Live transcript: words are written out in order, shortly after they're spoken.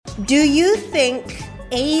Do you think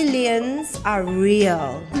aliens are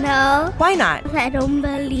real? No. Why not? I don't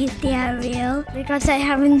believe they are real because I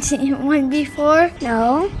haven't seen one before.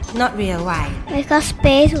 No. Not real, why? Because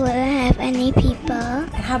space wouldn't have any people.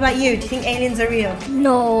 And how about you? Do you think aliens are real?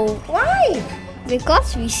 No. Why?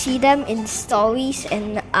 Because we see them in stories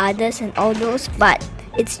and others and all those, but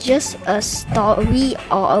it's just a story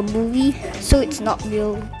or a movie, so it's not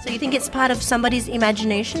real. So you think it's part of somebody's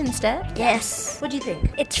imagination instead? Yes. What do you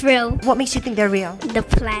think? It's real. What makes you think they're real? The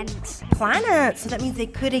planets. Planets. So that means they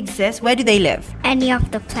could exist. Where do they live? Any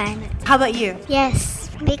of the planets. How about you? Yes,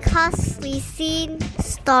 because we've seen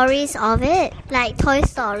stories of it, like Toy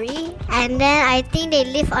Story, and then I think they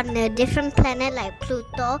live on a different planet like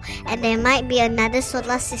Pluto, and there might be another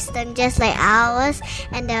solar system just like ours,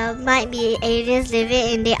 and there might be aliens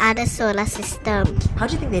living in the other solar system. How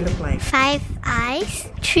do you think they look like? 5 eyes,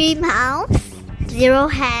 3 mouths, 0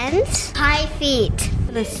 hands, 5 feet.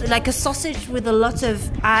 Like a sausage with a lot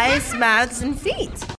of eyes, mouths, and feet.